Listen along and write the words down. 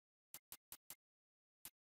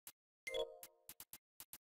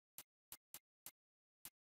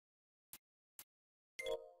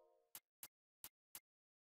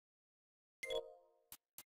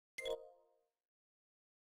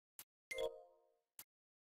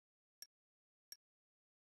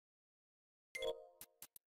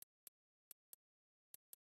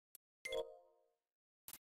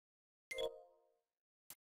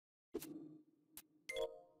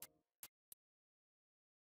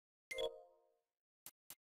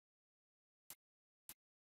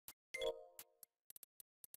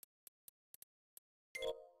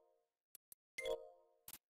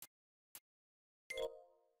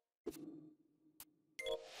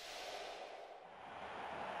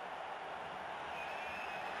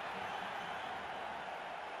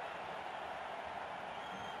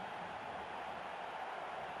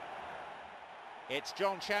It's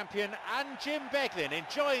John Champion and Jim Beglin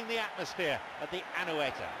enjoying the atmosphere at the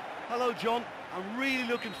Anoeta. Hello, John. I'm really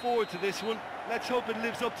looking forward to this one. Let's hope it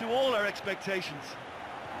lives up to all our expectations.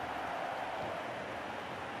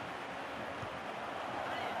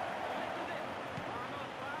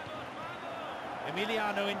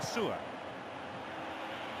 Emiliano Insua.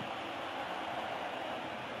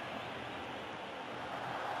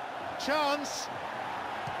 Chance.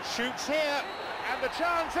 Shoots here, and the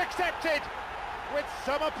chance accepted with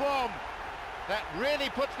some aplomb. That really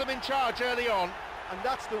puts them in charge early on. And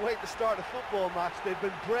that's the way to start a football match. They've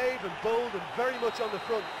been brave and bold and very much on the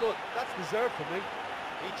front foot. That's deserved for me.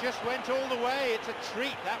 He just went all the way. It's a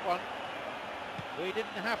treat, that one. We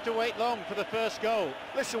didn't have to wait long for the first goal.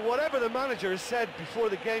 Listen, whatever the manager has said before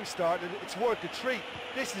the game started, it's worth a treat.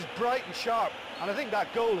 This is bright and sharp, and I think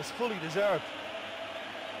that goal is fully deserved.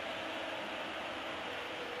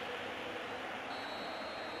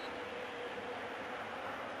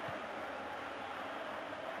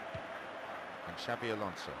 And Xabi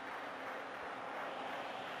Alonso.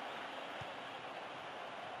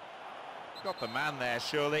 Got the man there,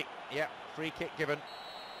 surely. Yeah, free kick given.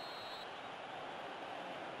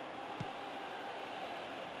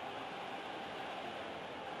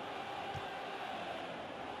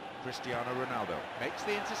 Cristiano Ronaldo makes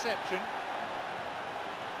the interception.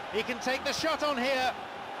 He can take the shot on here.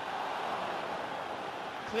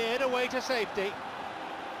 Cleared away to safety.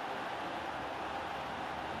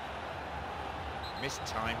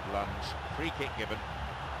 Mistimed lunge, free kick given.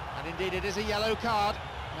 And indeed it is a yellow card.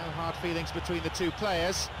 No hard feelings between the two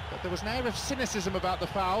players, but there was an air of cynicism about the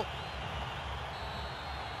foul.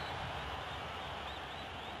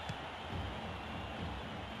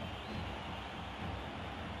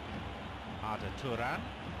 Arda Turan.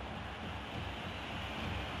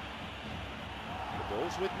 The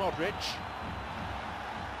ball's with Modric.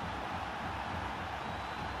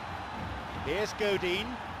 Here's Godin.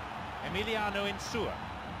 Emiliano Insua.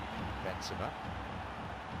 Benzema.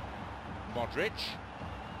 Modric.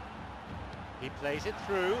 He plays it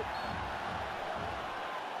through.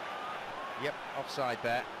 Yep, offside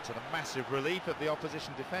there, to the massive relief of the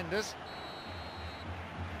opposition defenders.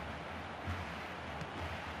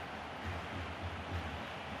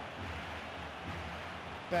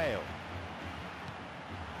 Bale.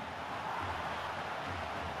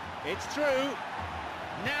 It's through.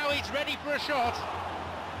 Now he's ready for a shot.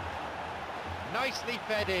 Nicely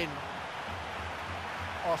fed in.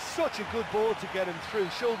 Oh, such a good ball to get him through.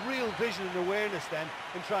 Showed real vision and awareness then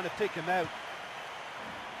in trying to pick him out.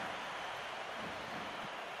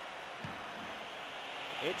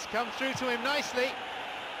 It's come through to him nicely.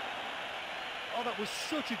 Oh, that was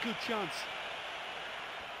such a good chance.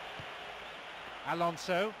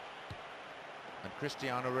 Alonso and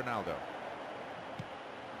Cristiano Ronaldo.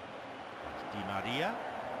 Di Maria.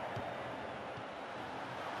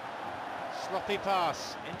 Sloppy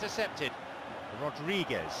pass, intercepted.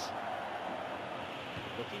 Rodriguez.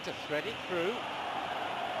 Looking to thread it through.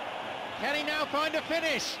 Can he now find a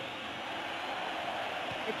finish?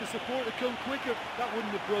 If the support had come quicker, that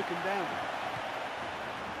wouldn't have broken down.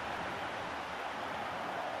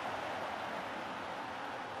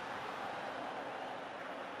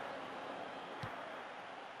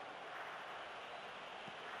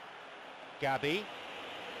 Gabi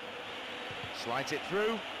slides it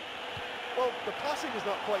through. Well, the passing is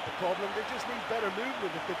not quite the problem. They just need better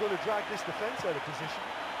movement if they're going to drag this defence out of position.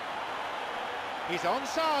 He's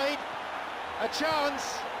onside. A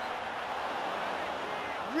chance.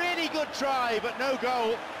 Really good try, but no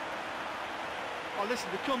goal. Oh, listen,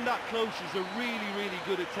 to come that close is a really, really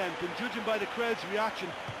good attempt, and judging by the crowd's reaction,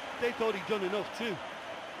 they thought he'd done enough too.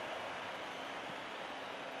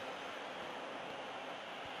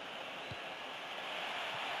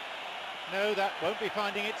 No, that won't be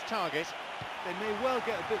finding its target. They may well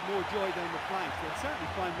get a bit more joy down the flanks. They'll certainly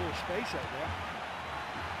find more space out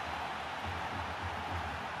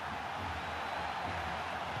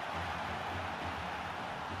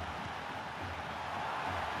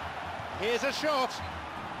there. Here's a shot.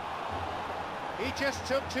 He just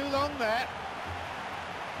took too long there.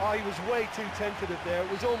 Oh, he was way too tentative there.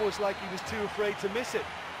 It was almost like he was too afraid to miss it.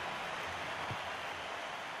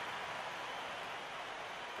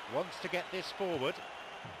 Wants to get this forward.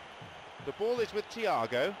 The ball is with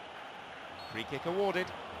Thiago. Free kick awarded.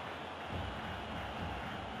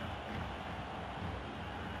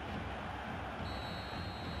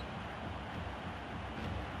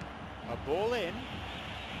 A ball in.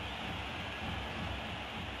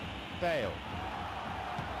 Bale.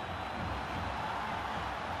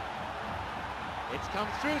 It's come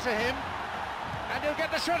through to him, and he'll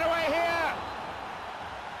get the shot away here.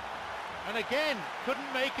 And again,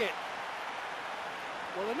 couldn't make it.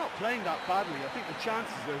 Well, they're not playing that badly. I think the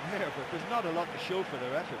chances are there, but there's not a lot to show for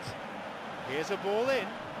their efforts. Here's a ball in.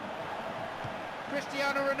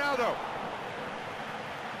 Cristiano Ronaldo.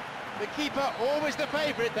 The keeper, always the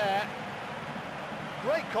favourite there.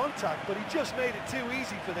 Great contact, but he just made it too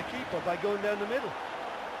easy for the keeper by going down the middle.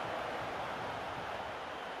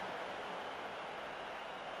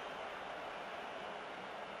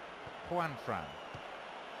 Juanfran.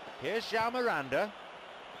 Here's João Miranda.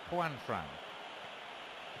 Juanfran.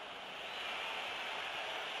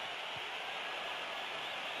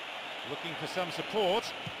 Looking for some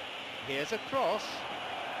support. Here's a cross.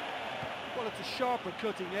 Well, it's a sharper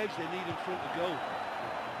cutting edge they need in front of goal.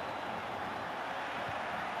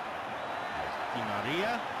 Di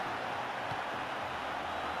Maria.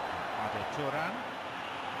 Arda Turan.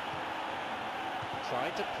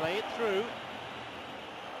 Tried to play it through.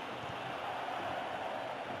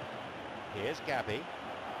 Here's Gabi.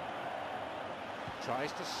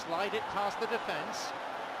 Tries to slide it past the defence.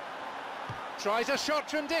 Tries a shot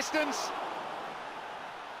from distance.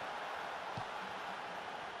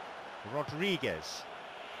 Rodriguez.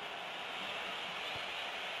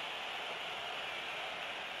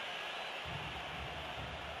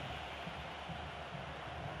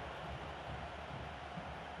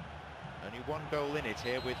 Only one goal in it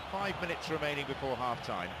here with 5 minutes remaining before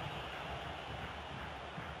half-time.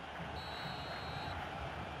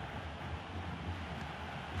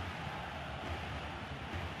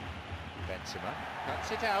 Benzema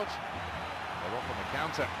cuts it out. They're off on the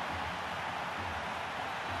counter.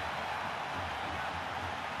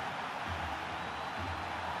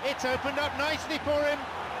 It's opened up nicely for him.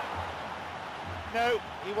 No,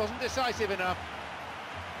 he wasn't decisive enough.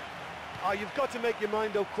 Oh, you've got to make your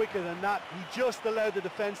mind up quicker than that. He just allowed the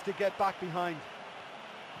defence to get back behind.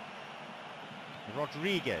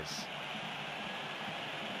 Rodriguez.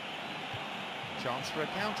 Chance for a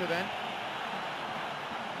counter then.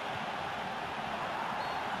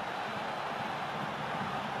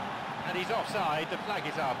 And he's offside, the flag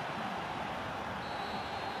is up.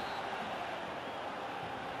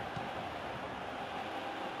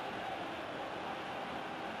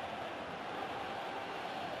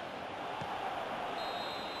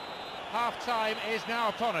 Half-time is now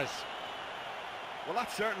upon us. Well,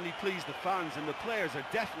 that certainly pleased the fans, and the players are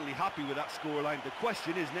definitely happy with that scoreline. The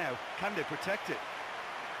question is now, can they protect it?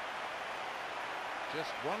 Just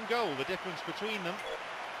one goal, the difference between them.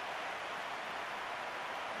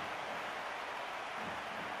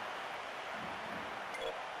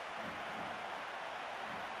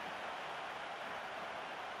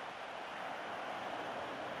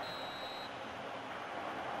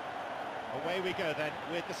 Away we go then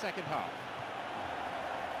with the second half.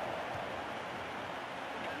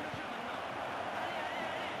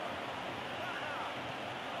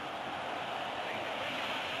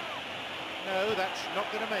 No, that's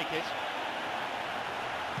not going to make it.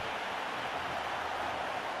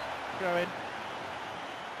 Throw in.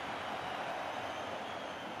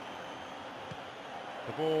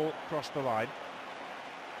 The ball crossed the line.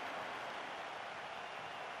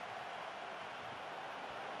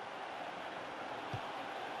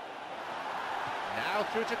 Now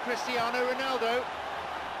through to Cristiano Ronaldo.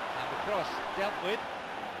 And the cross dealt with.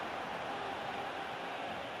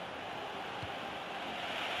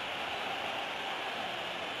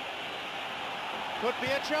 Could be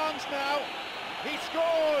a chance now. He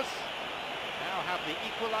scores! Now have the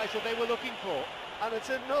equaliser they were looking for. And it's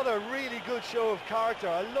another really good show of character.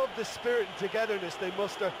 I love the spirit and togetherness they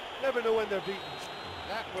muster. Never know when they're beaten.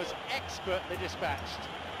 That was expertly dispatched.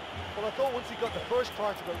 Well, I thought once he got the first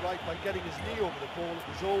part of it right by getting his knee over the ball, it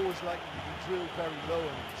was always likely to be drilled very low,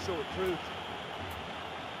 and so it proved.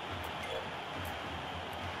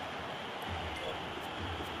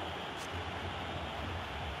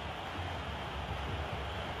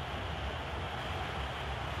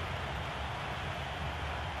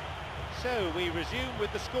 So we resume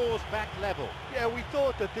with the scores back level. Yeah, we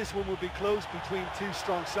thought that this one would be close between two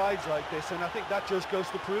strong sides like this, and I think that just goes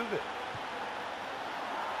to prove it.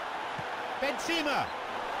 Benzema!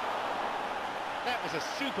 That was a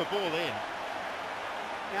super ball in.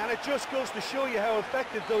 Yeah, and it just goes to show you how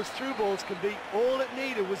effective those through balls can be. All it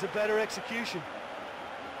needed was a better execution.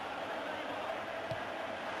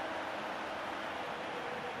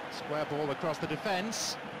 Square ball across the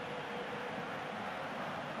defence.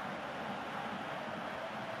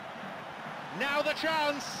 Now the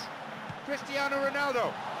chance! Cristiano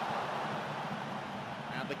Ronaldo.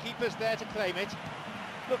 And the keeper's there to claim it.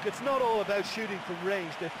 Look, it's not all about shooting from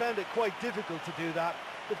range. They found it quite difficult to do that.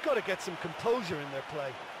 They've got to get some composure in their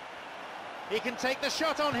play. He can take the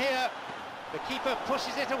shot on here. The keeper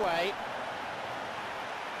pushes it away.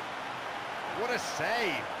 What a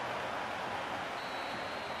save.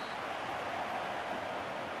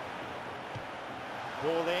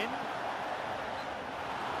 Ball in.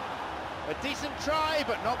 A decent try,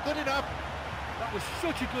 but not good enough. That was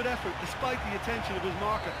such a good effort, despite the attention of his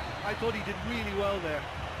marker. I thought he did really well there.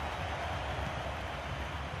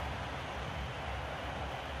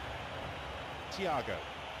 Thiago.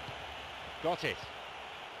 Got it.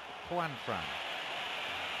 Juanfran.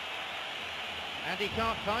 And he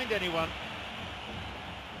can't find anyone.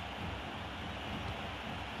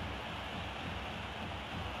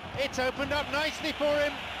 It's opened up nicely for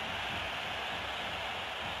him.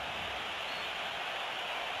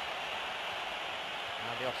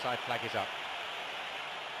 And the offside flag is up.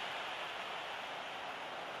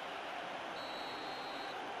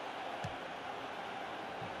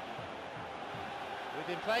 We've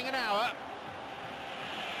been playing an hour.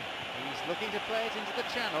 He's looking to play it into the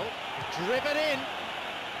channel. Driven in.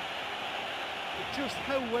 Just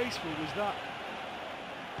how wasteful was that?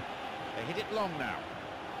 They hit it long now.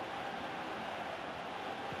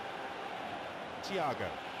 Thiago.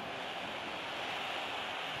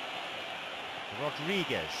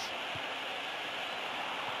 Rodriguez.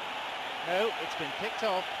 No, it's been picked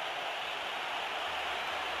off.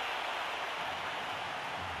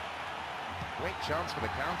 Great chance for the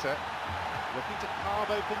counter. Looking to carve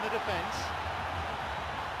open the defence.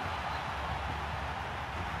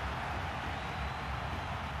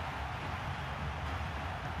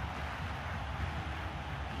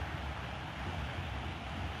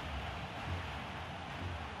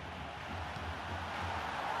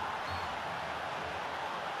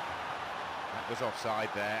 That was offside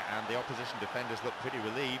there, and the opposition defenders look pretty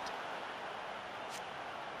relieved.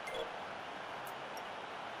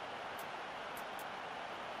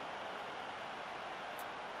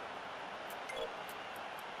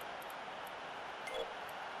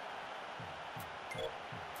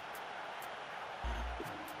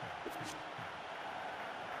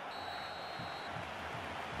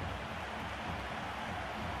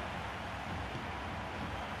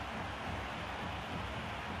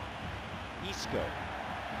 Isco.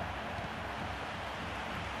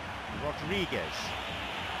 Rodriguez.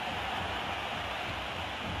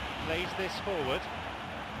 Plays this forward.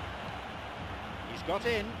 He's got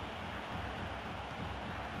in.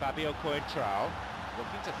 Fabio Coentrao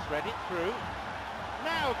looking to thread it through.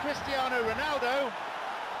 Now Cristiano Ronaldo.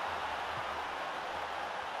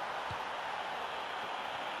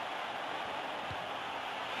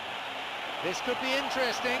 This could be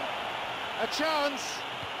interesting. A chance.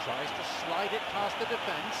 Tries to slide it past the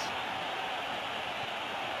defence.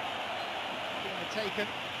 Being taken.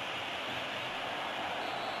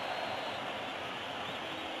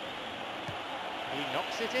 He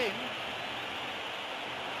knocks it in.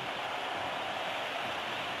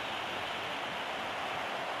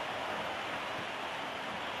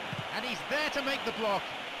 And he's there to make the block.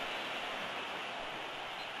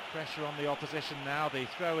 Pressure on the opposition now. They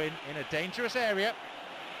throw in a dangerous area.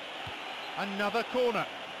 Another corner.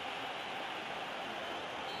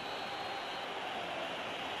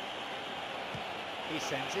 He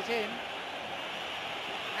sends it in.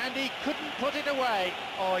 And he couldn't put it away.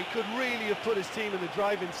 Oh, he could really have put his team in the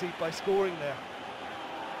driving seat by scoring there.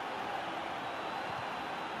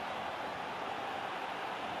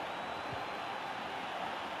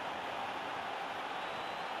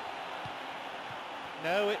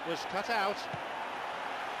 No, it was cut out.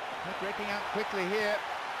 They're breaking out quickly here.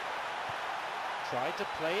 Tried to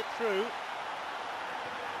play it through.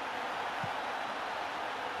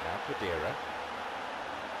 Now Kadira.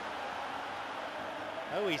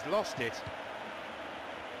 Oh, he's lost it.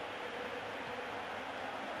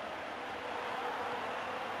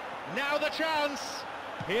 Now the chance.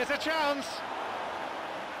 Here's a chance.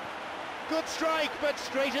 Good strike, but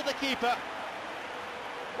straight at the keeper.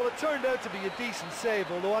 Well, it turned out to be a decent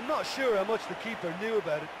save, although I'm not sure how much the keeper knew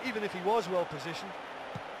about it, even if he was well positioned.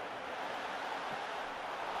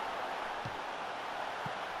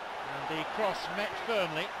 And the cross met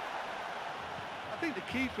firmly. I think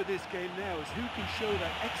the key for this game now is who can show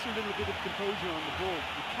that extra little bit of composure on the ball.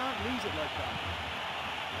 You can't lose it like that.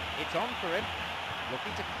 It's on for him,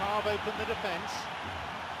 looking to carve open the defence.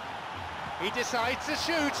 He decides to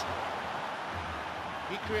shoot.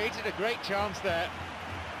 He created a great chance there.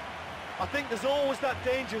 I think there's always that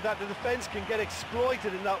danger that the defence can get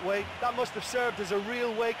exploited in that way. That must have served as a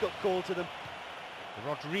real wake-up call to them.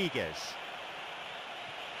 Rodriguez.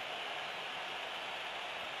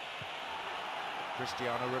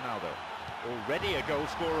 Cristiano Ronaldo, already a goal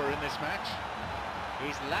scorer in this match.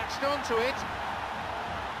 He's latched onto it.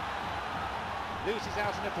 Loses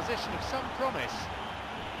out in a position of some promise.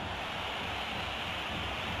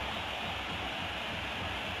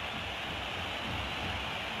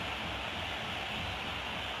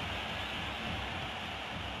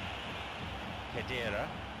 Kedira.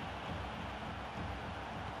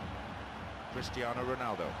 Cristiano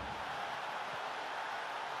Ronaldo.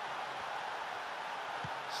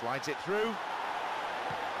 Slides it through.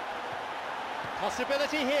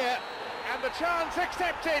 Possibility here, and the chance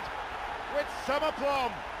accepted with some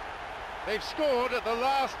aplomb. They've scored at the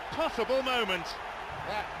last possible moment.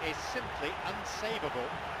 That is simply unsavable.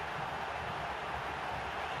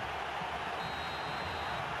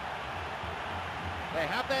 They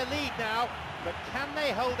have their lead now, but can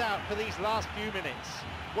they hold out for these last few minutes?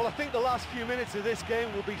 Well, I think the last few minutes of this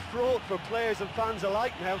game will be fraught for players and fans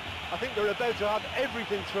alike now. I think they're about to have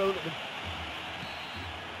everything thrown at them.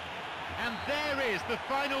 And there is the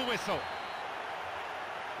final whistle.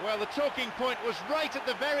 Well, the talking point was right at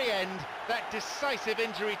the very end, that decisive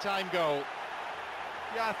injury time goal.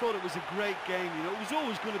 Yeah, I thought it was a great game, you know. It was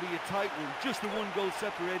always going to be a tight one, just the one goal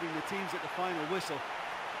separating the teams at the final whistle.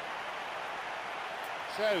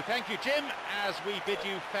 So, thank you, Jim, as we bid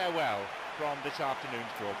you farewell from this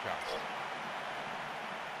afternoon's broadcast.